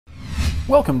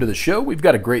Welcome to the show. We've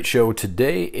got a great show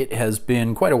today. It has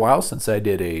been quite a while since I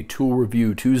did a Tool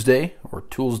Review Tuesday, or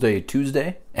Tools Day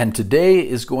Tuesday. And today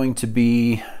is going to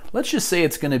be, let's just say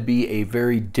it's going to be a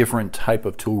very different type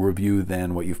of tool review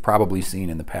than what you've probably seen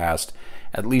in the past.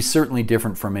 At least certainly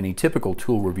different from any typical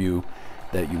tool review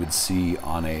that you would see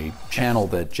on a channel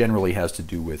that generally has to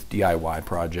do with DIY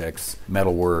projects,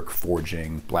 metalwork,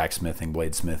 forging, blacksmithing,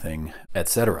 bladesmithing,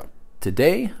 etc.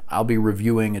 Today, I'll be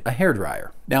reviewing a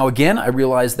hairdryer. Now again, I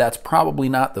realize that's probably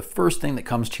not the first thing that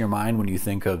comes to your mind when you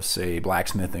think of, say,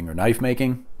 blacksmithing or knife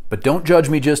making, but don't judge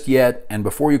me just yet, and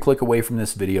before you click away from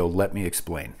this video, let me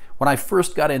explain. When I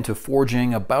first got into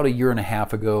forging about 1.5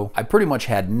 years ago, I pretty much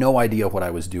had no idea what I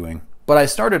was doing. But I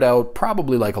started out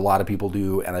probably like a lot of people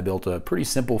do, and I built a pretty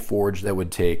simple forge that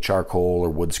would take charcoal or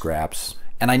wood scraps.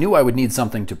 And I knew I would need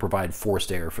something to provide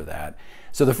forced air for that.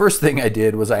 So the first thing I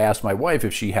did was I asked my wife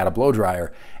if she had a blow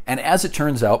dryer. And as it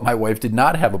turns out, my wife did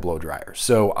not have a blow dryer.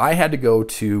 So I had to go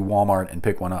to Walmart and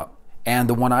pick one up. And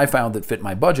the one I found that fit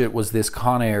my budget was this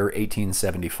Conair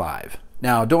 1875.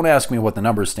 Now, don't ask me what the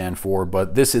numbers stand for,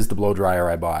 but this is the blow dryer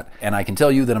I bought. And I can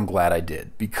tell you that I'm glad I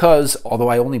did, because although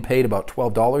I only paid about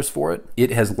 $12 for it, it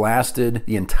has lasted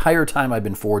the entire time I've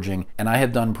been forging, and I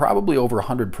have done probably over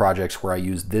 100 projects where I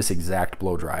used this exact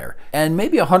blow dryer. And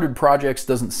maybe 100 projects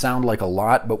doesn't sound like a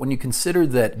lot, but when you consider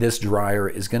that this dryer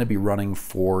is going to be running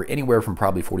for anywhere from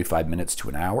probably 45 minutes to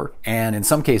an hour, and in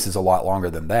some cases a lot longer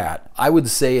than that, I would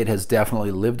say it has definitely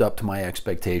lived up to my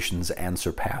expectations and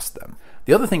surpassed them.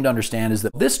 The other thing to understand is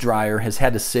that this dryer has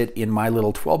had to sit in my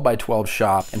little 12x12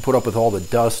 shop and put up with all the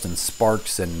dust and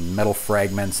sparks and metal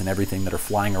fragments and everything that are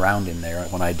flying around in there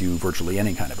when I do virtually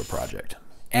any kind of a project.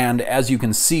 And as you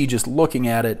can see, just looking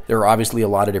at it, there are obviously a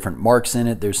lot of different marks in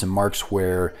it. There's some marks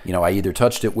where, I either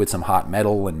touched it with some hot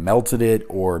metal and melted it,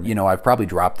 or, I've probably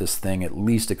dropped this thing at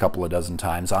least a couple of dozen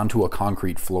times onto a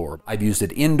concrete floor. I've used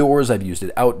it indoors, I've used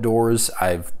it outdoors,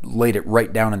 I've laid it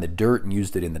right down in the dirt and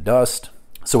used it in the dust.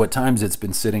 So at times it's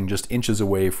been sitting just inches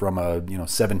away from a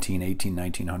 17, 18,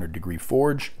 1900 degree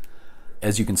forge.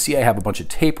 As you can see, I have a bunch of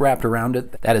tape wrapped around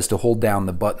it. That is to hold down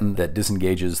the button that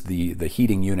disengages the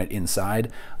heating unit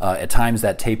inside. At times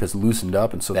that tape has loosened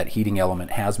up, and so that heating element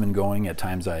has been going. At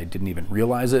times I didn't even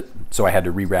realize it, so I had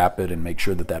to rewrap it and make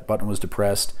sure that that button was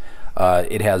depressed.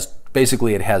 It has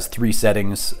 3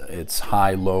 settings. It's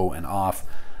high, low, and off.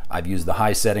 I've used the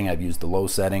high setting, I've used the low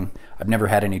setting. I've never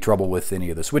had any trouble with any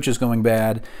of the switches going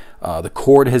bad. The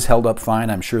cord has held up fine.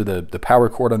 I'm sure the power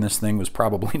cord on this thing was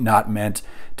probably not meant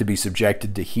to be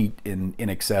subjected to heat in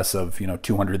excess of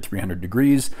 200, 300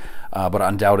 degrees, but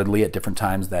undoubtedly at different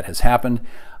times that has happened.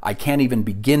 I can't even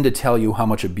begin to tell you how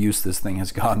much abuse this thing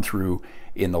has gone through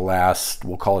in the last,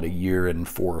 we'll call it 1 year and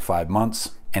 4 or 5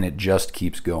 months, and it just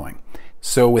keeps going.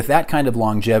 So with that kind of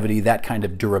longevity, that kind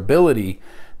of durability,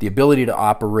 the ability to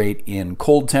operate in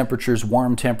cold temperatures,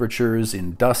 warm temperatures,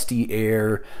 in dusty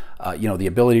air, the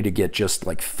ability to get just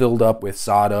like filled up with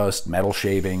sawdust, metal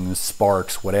shavings,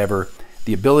 sparks, whatever.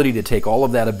 The ability to take all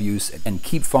of that abuse and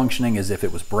keep functioning as if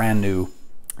it was brand new.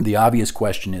 The obvious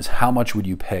question is, how much would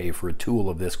you pay for a tool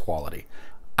of this quality?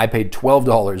 I paid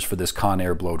 $12 for this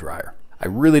Conair blow dryer. I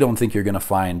really don't think you're going to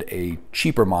find a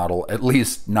cheaper model, at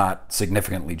least not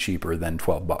significantly cheaper than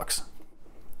 12 bucks.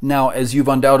 Now, as you've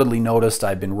undoubtedly noticed,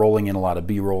 I've been rolling in a lot of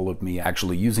B-roll of me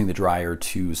actually using the dryer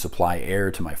to supply air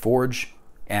to my forge.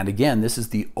 And again, this is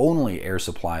the only air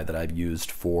supply that I've used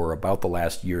for about the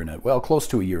last year close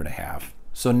to 1.5 years.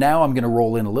 So now I'm going to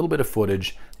roll in a little bit of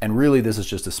footage, and really this is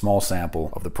just a small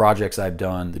sample of the projects I've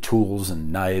done, the tools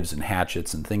and knives and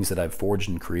hatchets and things that I've forged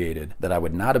and created that I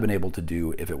would not have been able to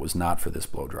do if it was not for this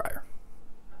blow dryer.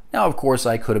 Now, of course,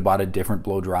 I could have bought a different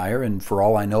blow dryer, and for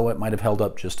all I know, it might have held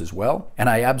up just as well. And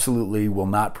I absolutely will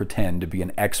not pretend to be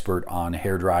an expert on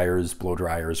hair dryers, blow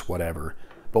dryers, whatever.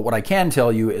 But what I can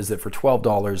tell you is that for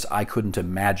 $12, I couldn't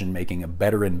imagine making a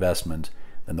better investment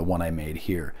than the one I made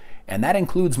here. And that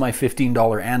includes my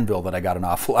 $15 anvil that I got an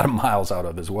awful lot of miles out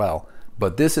of as well.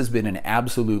 But this has been an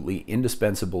absolutely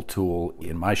indispensable tool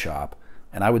in my shop.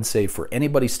 And I would say for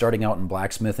anybody starting out in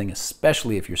blacksmithing,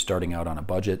 especially if you're starting out on a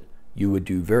budget, you would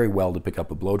do very well to pick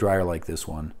up a blow dryer like this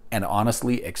one, and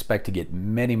honestly expect to get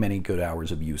many, many good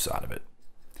hours of use out of it.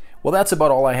 Well, that's about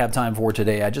all I have time for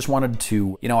today. I just wanted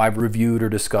to, I've reviewed or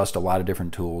discussed a lot of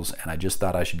different tools, and I just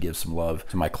thought I should give some love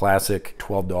to my classic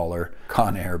 $12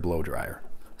 Conair blow dryer.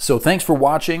 So thanks for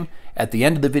watching. At the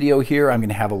end of the video here, I'm going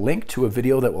to have a link to a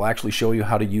video that will actually show you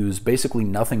how to use basically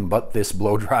nothing but this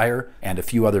blow dryer and a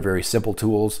few other very simple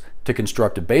tools to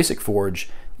construct a basic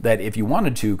forge that, if you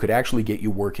wanted to, could actually get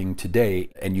you working today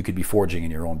and you could be forging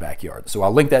in your own backyard. So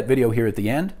I'll link that video here at the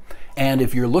end. And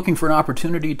if you're looking for an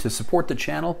opportunity to support the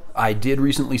channel, I did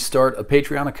recently start a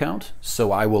Patreon account,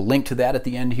 so I will link to that at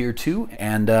the end here too.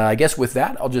 And I guess with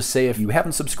that, I'll just say, if you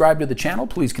haven't subscribed to the channel,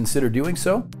 please consider doing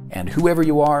so. And whoever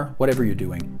you are, whatever you're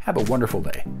doing, have a wonderful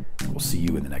day. We'll see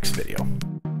you in the next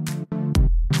video.